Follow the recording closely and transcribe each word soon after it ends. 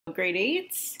Grade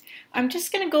 8s. I'm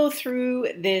just going to go through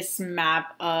this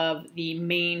map of the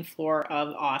main floor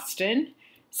of Austin.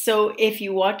 So if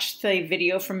you watched the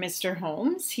video from Mr.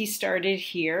 Holmes, he started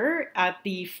here at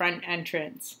the front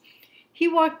entrance. He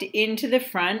walked into the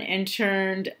front and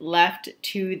turned left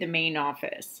to the main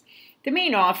office. The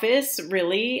main office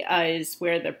really is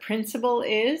where the principal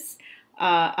is.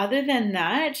 Other than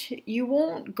that, you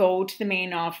won't go to the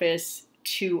main office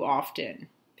too often.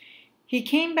 He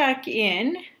came back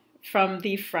in from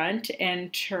the front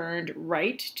and turned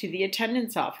right to the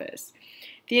attendance office.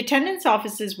 The attendance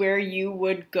office is where you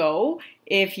would go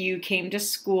if you came to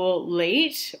school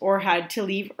late or had to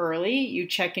leave early. You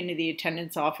check into the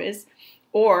attendance office.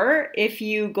 Or if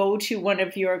you go to one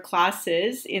of your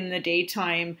classes in the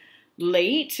daytime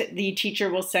late, the teacher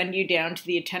will send you down to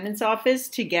the attendance office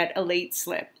to get a late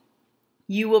slip.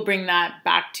 You will bring that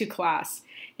back to class.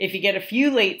 If you get a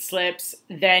few late slips,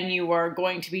 then you are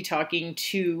going to be talking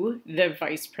to the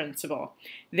vice principal.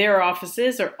 Their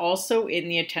offices are also in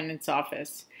the attendance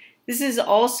office. This is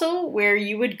also where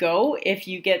you would go if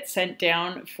you get sent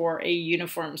down for a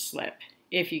uniform slip.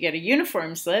 If you get a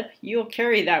uniform slip, you'll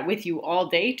carry that with you all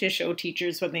day to show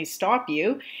teachers when they stop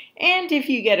you. And if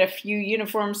you get a few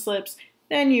uniform slips,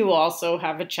 then you also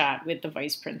have a chat with the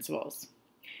vice principals.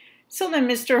 So then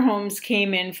Mr. Holmes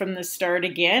came in from the start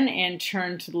again and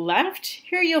turned to the left.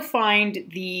 Here you'll find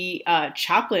the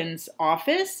chaplain's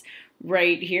office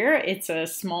right here. It's a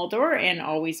small door and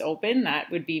always open. That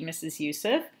would be Mrs.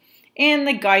 Youssef. And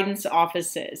the guidance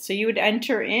offices. So you would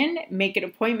enter in, make an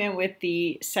appointment with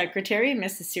the secretary,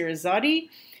 Mrs. Sirazade,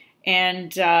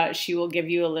 and she will give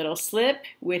you a little slip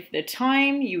with the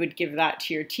time. You would give that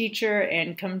to your teacher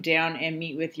and come down and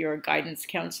meet with your guidance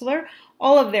counselor.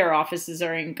 All of their offices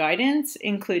are in guidance,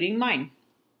 including mine.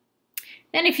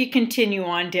 Then if you continue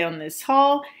on down this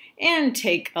hall and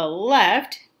take a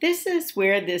left, this is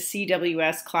where the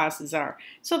CWS classes are.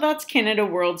 So that's Canada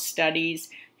World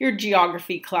Studies. Your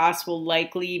geography class will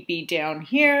likely be down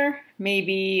here,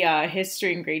 maybe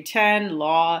history in grade 10,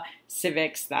 law,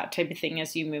 civics, that type of thing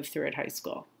as you move through at high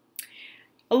school.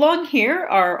 Along here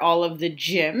are all of the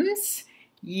gyms.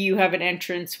 You have an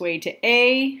entranceway to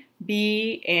A,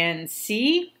 B, and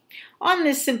C. On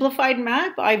this simplified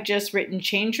map, I've just written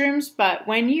change rooms, but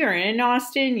when you're in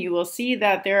Austin, you will see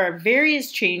that there are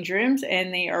various change rooms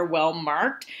and they are well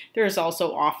marked. There's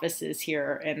also offices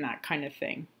here and that kind of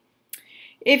thing.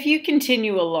 If you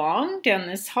continue along down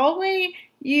this hallway,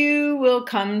 you will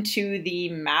come to the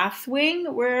math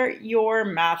wing where your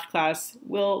math class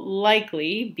will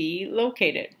likely be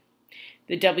located.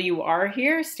 The WR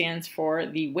here stands for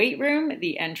the weight room.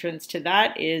 The entrance to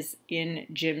that is in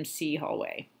Gym C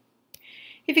hallway.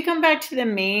 If you come back to the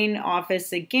main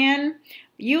office again,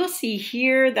 you will see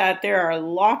here that there are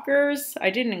lockers.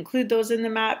 I didn't include those in the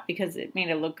map because it made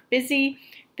it look busy.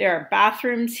 There are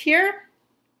bathrooms here.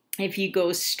 If you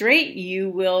go straight, you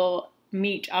will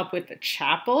meet up with the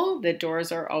chapel. The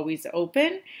doors are always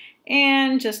open.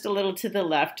 And just a little to the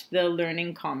left, the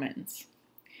Learning Commons.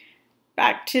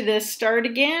 Back to the start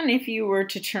again, if you were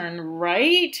to turn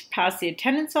right past the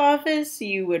attendance office,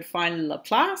 you would find La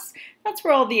Place. That's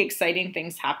where all the exciting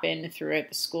things happen throughout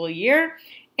the school year.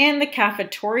 And the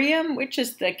cafetorium, which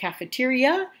is the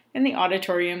cafeteria and the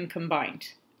auditorium combined.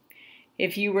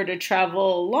 If you were to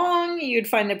travel along, you'd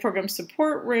find the program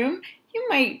support room. You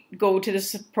might go to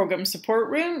the program support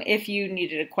room if you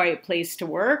needed a quiet place to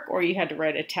work or you had to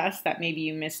write a test that maybe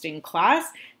you missed in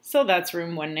class. So that's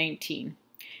room 119.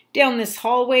 Down this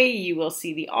hallway, you will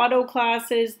see the auto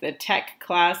classes, the tech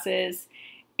classes,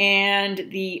 and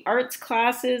the arts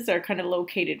classes are kind of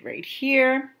located right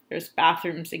here. There's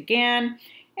bathrooms again.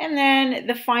 And then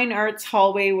the fine arts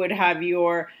hallway would have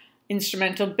your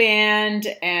instrumental band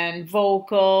and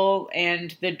vocal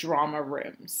and the drama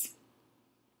rooms.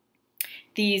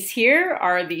 These here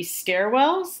are the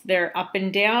stairwells. They're up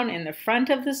and down in the front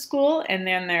of the school, and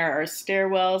then there are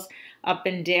stairwells up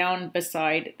and down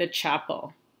beside the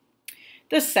chapel.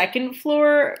 The second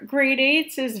floor grade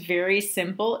 8s is very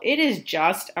simple. It is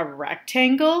just a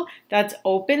rectangle that's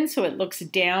open so it looks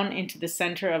down into the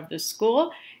center of the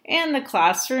school, and the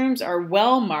classrooms are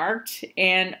well marked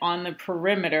and on the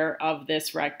perimeter of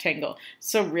this rectangle.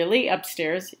 So really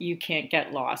upstairs you can't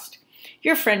get lost.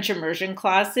 Your French immersion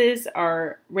classes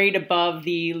are right above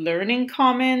the Learning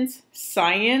Commons,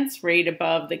 science right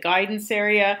above the guidance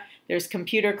area. There's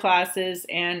computer classes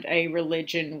and a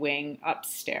religion wing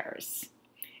upstairs.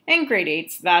 And grade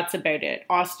 8s, that's about it.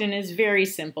 Austin is very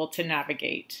simple to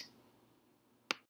navigate.